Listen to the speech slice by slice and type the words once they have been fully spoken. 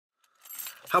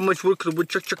How much wood could a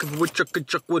woodchuck chuck if a woodchuck could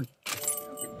chuck wood?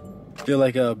 I feel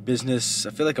like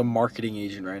a marketing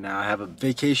agent right now. I have a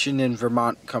vacation in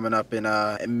Vermont coming up in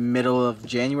middle of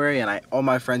January, and all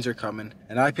my friends are coming.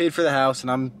 And I paid for the house,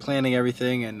 and I'm planning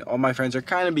everything, and all my friends are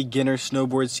kind of beginner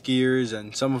snowboard skiers,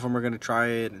 and some of them are gonna try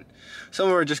it, and some of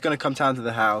them are just gonna come down to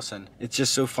the house. And it's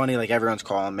just so funny, like everyone's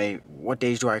calling me, what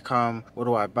days do I come? What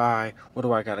do I buy? What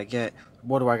do I gotta get?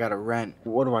 What do I gotta rent?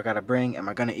 What do I gotta bring? Am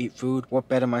I gonna eat food? What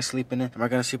bed am I sleeping in? Am I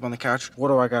gonna sleep on the couch? What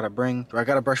do I gotta bring? Do I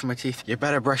gotta brush my teeth? You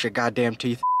better brush your goddamn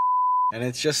teeth. And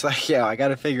it's just like, yeah, I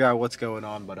gotta figure out what's going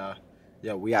on, but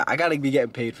yeah, I gotta be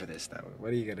getting paid for this though. What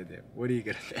are you gonna do? What are you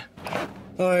gonna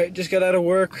do? Alright, just got out of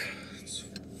work. It's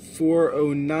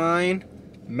 4:09.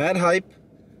 Mad hype.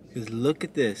 Because look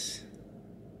at this.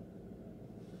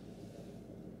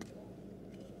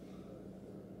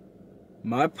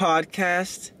 My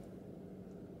podcast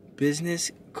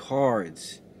business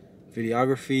cards,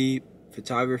 videography,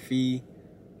 photography,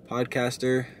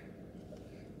 podcaster,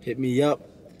 hit me up.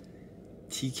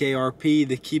 TKRP,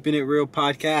 the Keeping It Real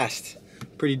podcast.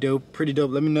 Pretty dope.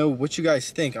 Let me know what you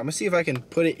guys think. I'm gonna see if I can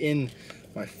put it in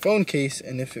my phone case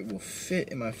and if it will fit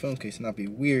in my phone case and not be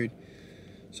weird,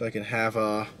 so I can have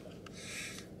at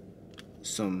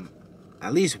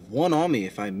least one on me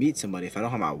if I meet somebody, if I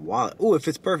don't have my wallet. Oh, it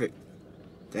fits perfect.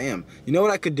 Damn. You know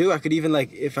what I could do? I could even,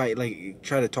 like, if I, like,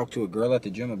 try to talk to a girl at the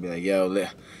gym, I'd be like, yo,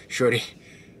 shorty,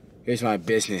 here's my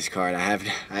business card. I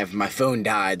have my phone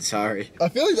died, sorry. I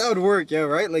feel like that would work, yeah,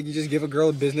 right? Like, you just give a girl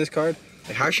a business card.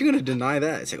 Like, how's she gonna deny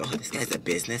that? It's like, oh, this guy's a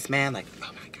businessman. Like,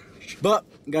 oh my gosh. But,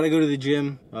 gotta go to the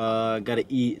gym. Gotta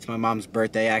eat. It's my mom's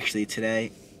birthday, actually,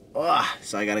 today.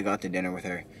 So I gotta go out to dinner with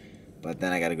her. But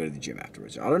then I gotta go to the gym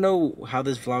afterwards. I don't know how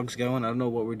this vlog's going. I don't know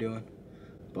what we're doing.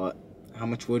 But how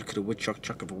much wood could a woodchuck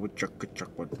chuck if a woodchuck could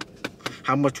chuck wood?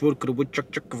 How much wood could a woodchuck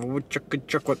chuck if a woodchuck could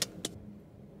chuck wood?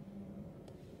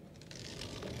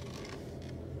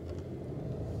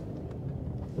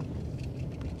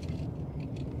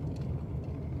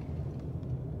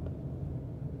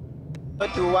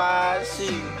 What do I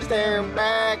see staring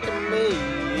back at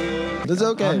me? That's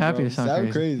okay. I'm happy bro. to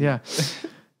sound crazy. Yeah.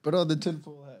 Put on the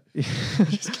tinfoil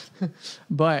hat.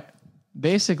 But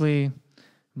basically,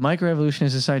 microevolution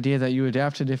is this idea that you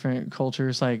adapt to different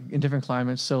cultures, like in different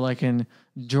climates. So like in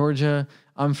Georgia,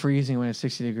 I'm freezing when it's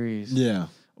 60 degrees. Yeah.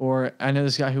 Or I know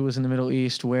this guy who was in the Middle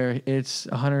East where it's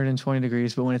 120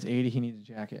 degrees, but when it's 80, he needs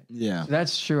a jacket. Yeah. So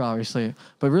that's true, obviously.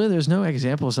 But really, there's no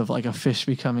examples of like a fish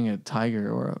becoming a tiger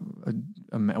or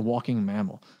a walking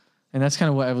mammal. And that's kind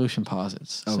of what evolution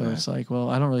posits. Okay. So it's like, well,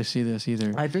 I don't really see this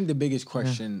either. I think the biggest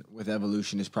question with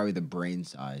evolution is probably the brain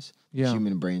size. Yeah.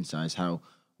 Human brain size. How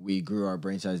we grew our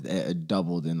brain size. It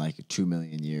doubled in like 2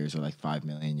 million years or like 5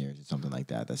 million years or something like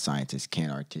that. The scientists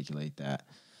can't articulate that.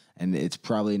 And it's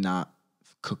probably not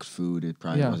cooked food. It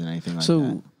probably wasn't anything like that.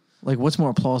 So, like, what's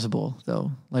more plausible,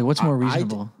 though? Like, what's more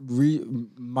reasonable?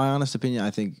 My honest opinion, I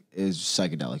think, is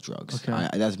psychedelic drugs. Okay.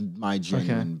 That's my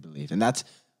genuine belief. And that's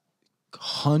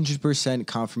 100%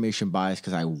 confirmation bias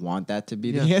because I want that to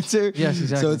be the answer. Yes,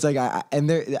 exactly. So it's like,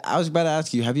 I was about to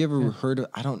ask you, have you ever heard of,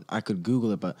 I could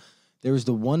Google it, but there was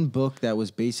the one book that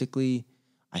was basically,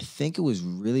 I think it was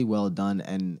really well done,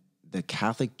 and the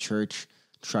Catholic Church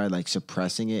tried like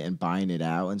suppressing it and buying it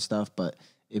out and stuff, but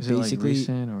it basically, like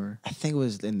recent or? I think it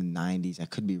was in the 90s. I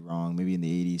could be wrong, maybe in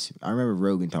the 80s. I remember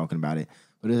Rogan talking about it,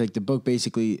 but it was like the book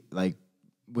basically, like,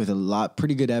 with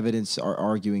pretty good evidence, are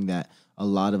arguing that a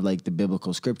lot of like the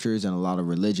biblical scriptures and a lot of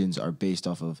religions are based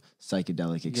off of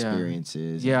psychedelic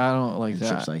experiences. Yeah, I don't like that.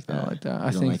 Trips like that.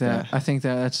 I don't like that. I think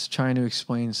that that's trying to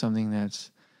explain something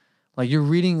that's like you're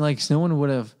reading, like no one would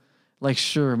have, like,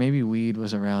 sure, maybe weed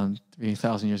was around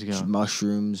 3,000 years ago.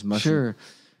 Mushrooms. Sure.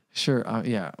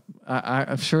 Yeah,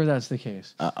 I'm sure that's the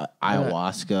case.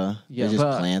 Ayahuasca. Yeah, they're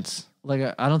just plants.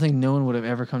 Like, I don't think no one would have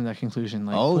ever come to that conclusion.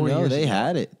 Like, oh no, they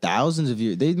had it thousands of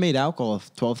years. They made alcohol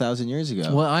 12,000 years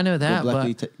ago. Well, I know that.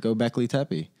 Göbekli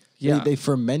Tepe. Yeah, they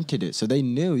fermented it, so they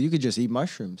knew you could just eat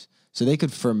mushrooms. So they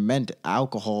could ferment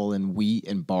alcohol and wheat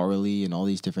and barley and all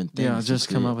these different things. Yeah, just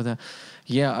come up with that.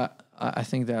 Yeah, I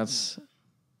think that's,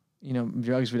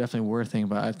 drugs were definitely were a thing,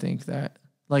 but I think that,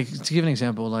 like, to give an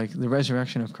example, like the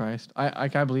resurrection of Christ, I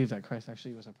believe that Christ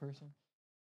actually was a person.